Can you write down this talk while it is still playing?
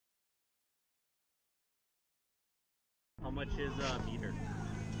much is a meter?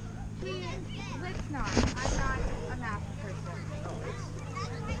 Let's not. I'm not a math person. No,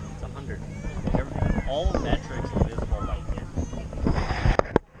 it's 100. All metrics are visible by hand.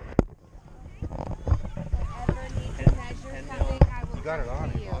 You got it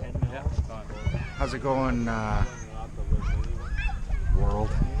on. Yeah. How's it going, world?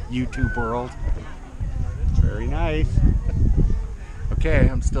 YouTube world? Very nice. Okay,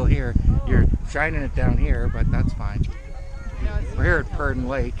 I'm still here. You're shining it down here, but that's fine. We're here at Purden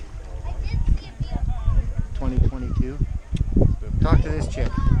Lake, 2022. Talk to this chick.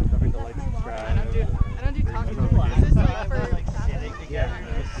 I don't do talking. Is this like for sitting together?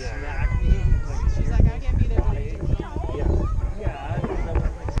 She's like, I can't be there today.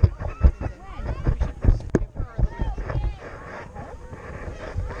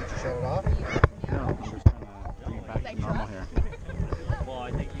 Shut it off? No, I'm just trying to bring it back to normal here. Well,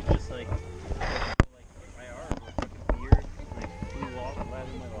 I think you just like my arm was fucking weird, like flew off and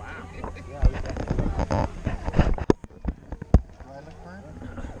landed in my lap. Yeah, Do I look burned?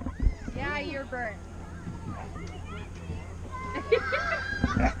 Yeah, you're burned.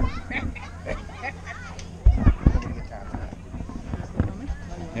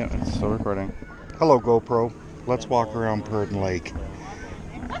 Yeah, it's still recording. Hello, GoPro. Let's walk around Purden Lake.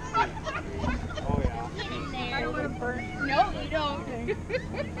 I don't want to burn. No, you don't.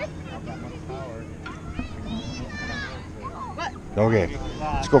 What? Okay,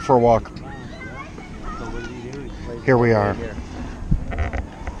 let's go for a walk. Here we are.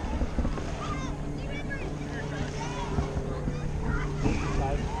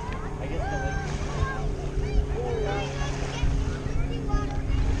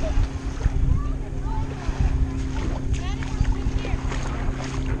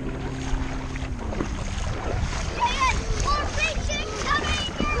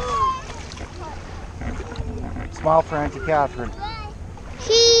 Smile for Auntie Catherine.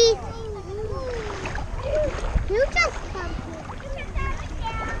 Cheese. You just come here.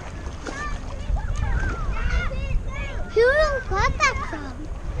 Who got that from?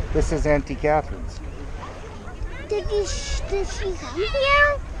 This is Auntie Catherine's. Did she come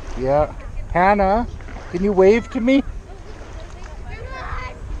here? Yeah. Hannah, can you wave to me?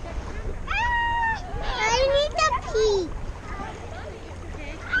 I need to pee.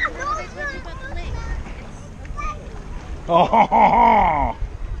 Oh.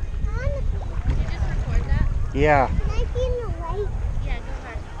 Did you just record that? Yeah. Can I be in the light? Yeah, go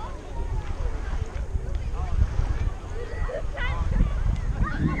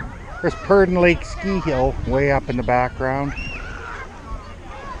ahead. There's Purden Lake Ski Hill way up in the background.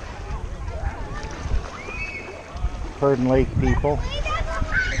 Purden Lake people.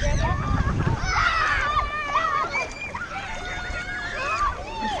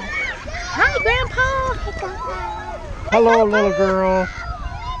 Hi, Grandpa. Hello, little girl.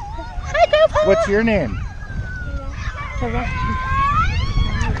 Hi, Grandpa. What's your name?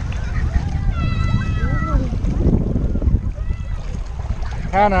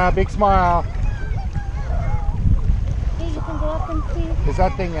 Hannah, big smile. Hey, you can go up and see. Is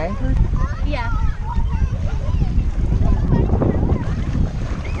that thing anchored? Yeah.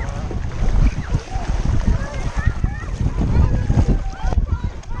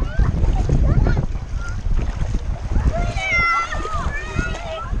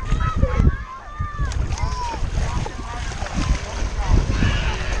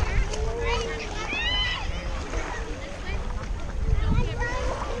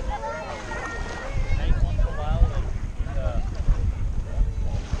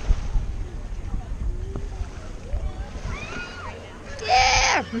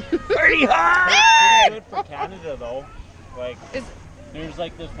 Pretty hard! Pretty good for Canada though. Like, there's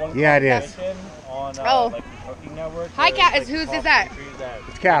like this one Yeah, it is. competition on like the cooking network. Hi, where Kat. it's, like, Whose top is that? countries that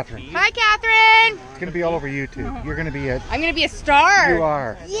It's Catherine. compete. Hi, Catherine. It's gonna be all over YouTube. You're gonna be it. I'm gonna be a star. You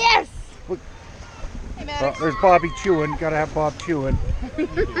are. Yes. Look. Hey, Oh, Maddox. there's Bobby chewing. Gotta have Bob chewing.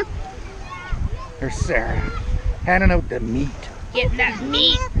 There's Sarah. Handing out the meat. Get that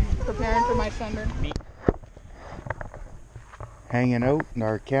meat. Preparing for my sunburn. Hanging out in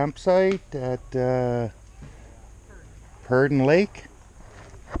our campsite at Purden Lake.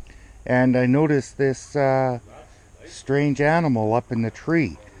 And I noticed this strange animal up in the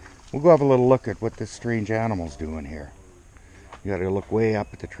tree. We'll go have a little look at what this strange animal's doing here. You gotta look way up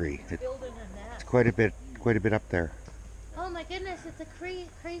at the tree. It's quite a bit up there. Oh my goodness, it's a crazy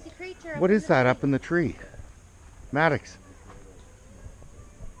creature. What is that up in the tree? Maddox.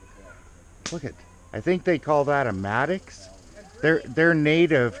 Look at, I think they call that a Maddox. They're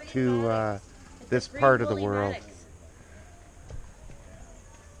native to this part of the world.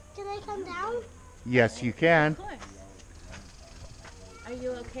 Can I come down? Yes, you can. Are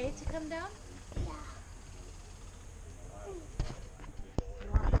you okay to come down? Yeah.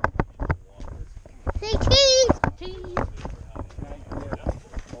 Say cheese! Cheese!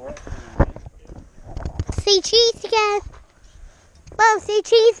 Say cheese again! Mom, say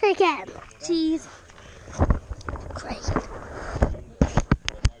cheese again! Cheese. Great.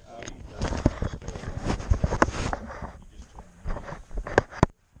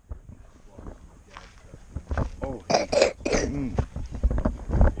 Oh.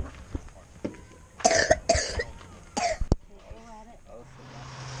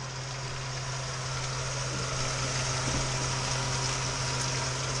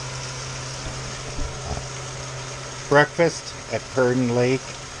 Breakfast at Purden Lake.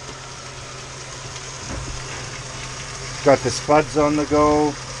 Got the spuds on the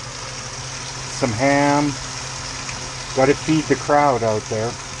go, some ham. Got to feed the crowd out there.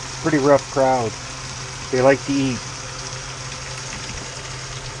 Pretty rough crowd. They like to eat.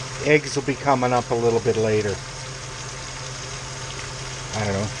 Eggs will be coming up a little bit later. I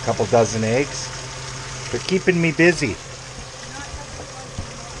don't know, a couple dozen eggs. They're keeping me busy.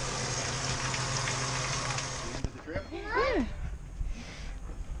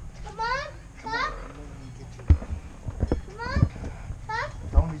 Come on, come. Come on, come.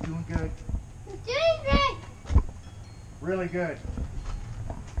 Tony's doing good. You're doing great. Really good.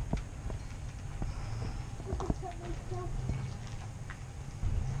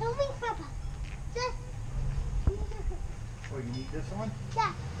 Tell me, Papa. Just. Oh, you need this one?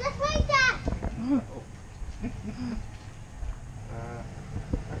 Yeah, just like that. How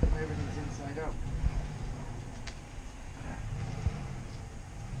come everything's inside out?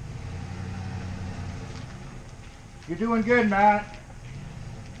 You're doing good, Matt.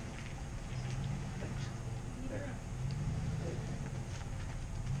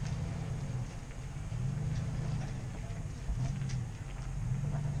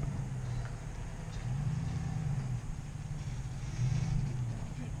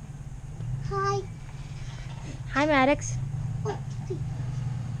 Hi. Hi, Maddox. Oh, see.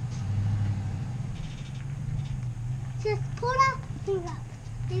 Just pull that thing up.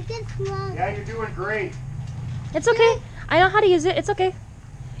 You can smell. Yeah, you're doing great. It's okay. I know how to use it. It's okay.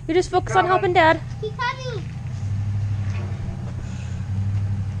 You just focus on helping Dad. Keep coming.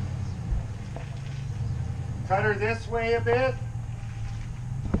 Cut her this way a bit.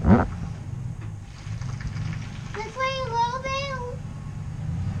 This way a little bit.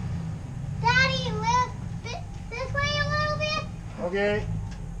 Daddy, this way a little bit. Okay.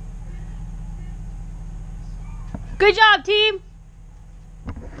 Good job, team.